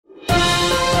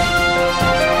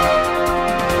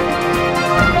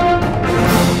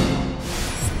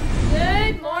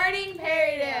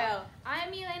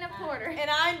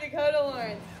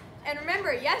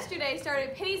Remember, yesterday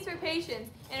started Pennies for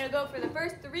Patients, and it'll go for the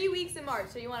first 3 weeks in March,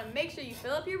 so you want to make sure you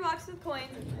fill up your box with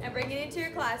coins and bring it into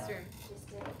your classroom.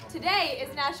 Today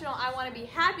is National I Want to Be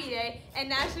Happy Day and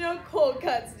National Cold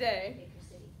Cuts Day.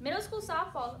 Middle school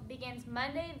softball begins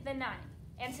Monday the 9th,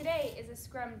 and today is a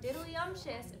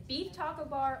scrumdiddlyumptious beef taco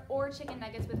bar or chicken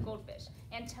nuggets with goldfish,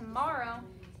 and tomorrow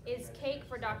is cake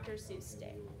for Dr. Seuss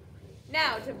Day.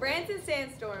 Now to Branson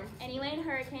Sandstorm. And Elaine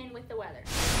Hurricane with the weather.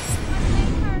 I'm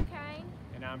Elaine Hurricane.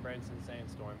 And I'm Branson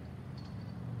Sandstorm.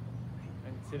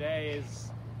 And today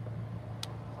is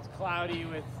cloudy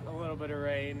with a little bit of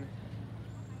rain.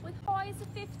 With highs of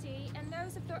 50 and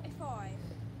lows of 35.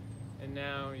 And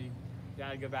now you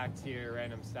gotta go back to your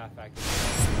random stat fact.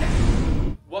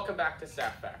 Welcome back to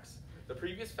Stat Facts. The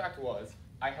previous fact was,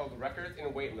 I held records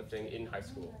in weightlifting in high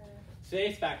school.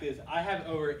 Today's fact is, I have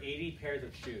over 80 pairs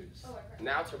of shoes.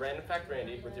 Now to Random Fact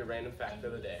Randy with your random fact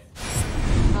of the day.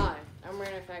 Hi, I'm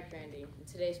Random Fact Randy, and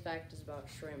today's fact is about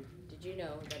shrimp. Did you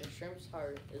know that a shrimp's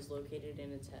heart is located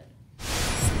in its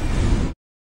head?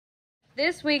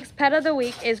 This week's Pet of the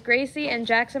Week is Gracie and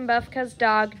Jackson Bufka's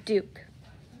dog, Duke.